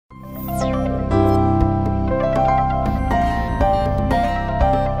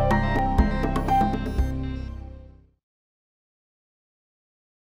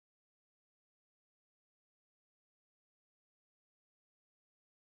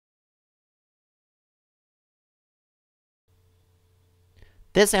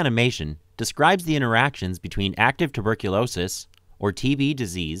This animation describes the interactions between active tuberculosis, or TB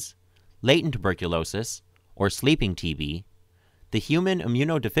disease, latent tuberculosis, or sleeping TB, the human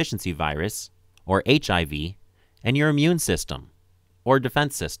immunodeficiency virus, or HIV, and your immune system, or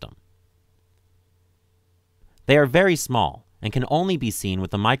defense system. They are very small and can only be seen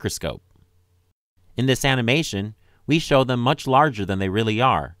with a microscope. In this animation, we show them much larger than they really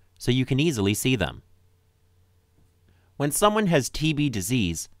are, so you can easily see them. When someone has TB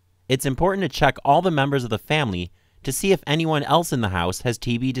disease, it's important to check all the members of the family to see if anyone else in the house has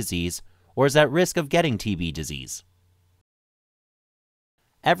TB disease or is at risk of getting TB disease.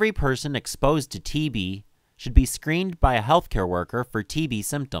 Every person exposed to TB should be screened by a healthcare worker for TB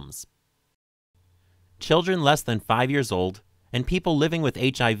symptoms. Children less than 5 years old and people living with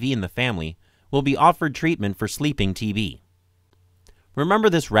HIV in the family will be offered treatment for sleeping TB. Remember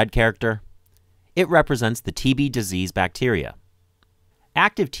this red character? It represents the TB disease bacteria.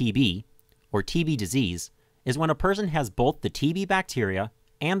 Active TB, or TB disease, is when a person has both the TB bacteria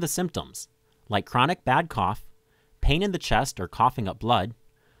and the symptoms, like chronic bad cough, pain in the chest or coughing up blood,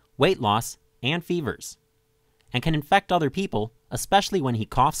 weight loss, and fevers, and can infect other people, especially when he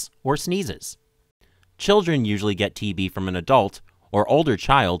coughs or sneezes. Children usually get TB from an adult or older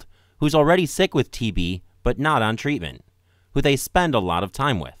child who's already sick with TB but not on treatment, who they spend a lot of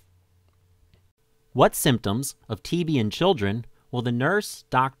time with. What symptoms of TB in children will the nurse,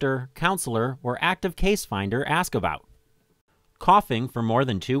 doctor, counselor, or active case finder ask about? Coughing for more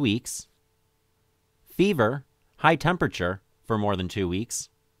than 2 weeks, fever, high temperature for more than 2 weeks,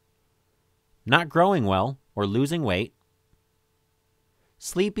 not growing well or losing weight,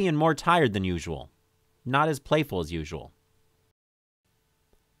 sleepy and more tired than usual, not as playful as usual.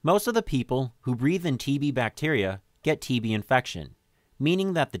 Most of the people who breathe in TB bacteria get TB infection,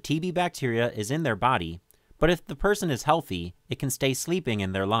 meaning that the TB bacteria is in their body, but if the person is healthy, it can stay sleeping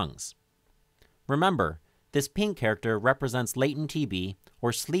in their lungs. Remember, this pink character represents latent TB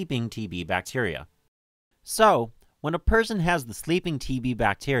or sleeping TB bacteria. So, when a person has the sleeping TB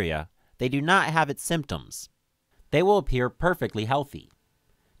bacteria, they do not have its symptoms. They will appear perfectly healthy.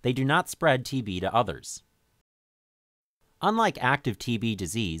 They do not spread TB to others. Unlike active TB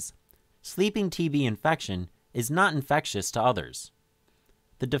disease, sleeping TB infection is not infectious to others.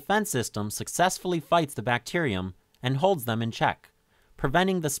 The defense system successfully fights the bacterium and holds them in check,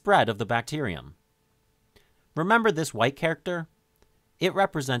 preventing the spread of the bacterium. Remember this white character? It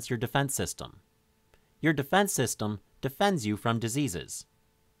represents your defense system. Your defense system defends you from diseases.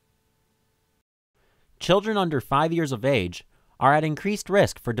 Children under 5 years of age are at increased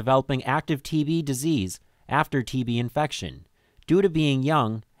risk for developing active TB disease after TB infection, due to being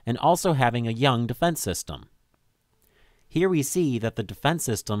young and also having a young defense system. Here we see that the defense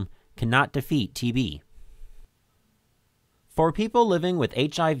system cannot defeat TB. For people living with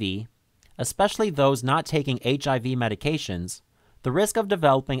HIV, especially those not taking HIV medications, the risk of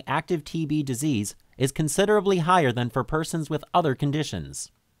developing active TB disease is considerably higher than for persons with other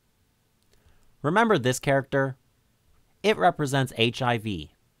conditions. Remember this character? It represents HIV.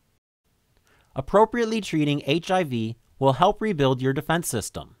 Appropriately treating HIV will help rebuild your defense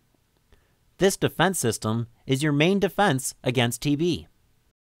system. This defense system is your main defense against TB.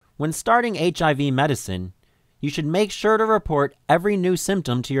 When starting HIV medicine, you should make sure to report every new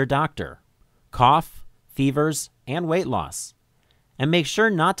symptom to your doctor: cough, fevers, and weight loss. And make sure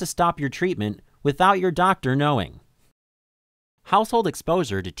not to stop your treatment without your doctor knowing. Household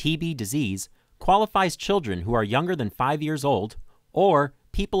exposure to TB disease qualifies children who are younger than 5 years old, or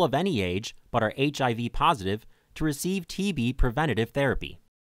people of any age but are HIV positive, to receive TB preventative therapy.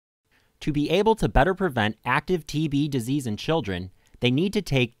 To be able to better prevent active TB disease in children, they need to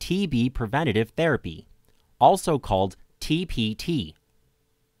take TB preventative therapy, also called TPT.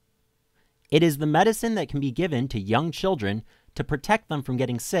 It is the medicine that can be given to young children to protect them from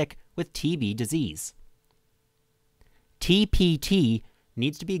getting sick with TB disease. TPT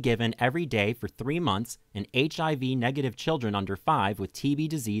needs to be given every day for 3 months in HIV-negative children under 5 with TB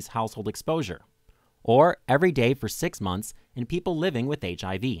disease household exposure, or every day for 6 months in people living with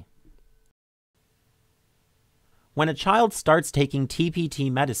HIV. When a child starts taking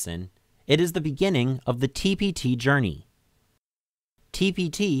TPT medicine, it is the beginning of the TPT journey.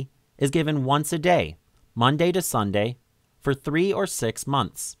 TPT is given once a day, Monday to Sunday, for 3 or 6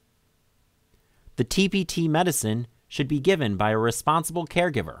 months. The TPT medicine should be given by a responsible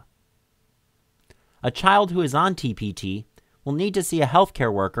caregiver. A child who is on TPT will need to see a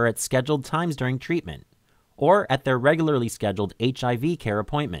healthcare worker at scheduled times during treatment, or at their regularly scheduled HIV care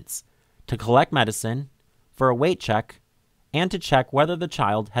appointments, to collect medicine, for a weight check, and to check whether the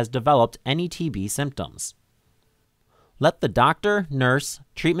child has developed any TB symptoms. Let the doctor, nurse,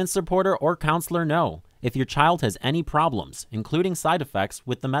 treatment supporter, or counselor know if your child has any problems, including side effects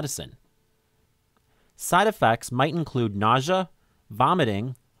with the medicine. Side effects might include nausea,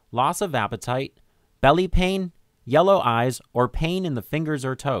 vomiting, loss of appetite, belly pain, yellow eyes, or pain in the fingers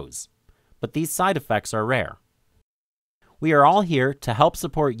or toes, but these side effects are rare. We are all here to help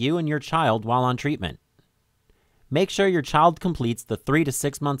support you and your child while on treatment. Make sure your child completes the 3 to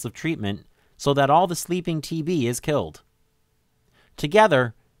 6 months of treatment so that all the sleeping TB is killed.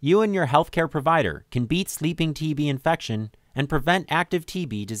 Together, you and your healthcare provider can beat sleeping TB infection and prevent active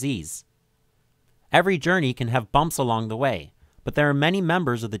TB disease. Every journey can have bumps along the way, but there are many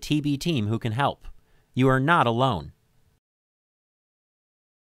members of the TB team who can help. You are not alone.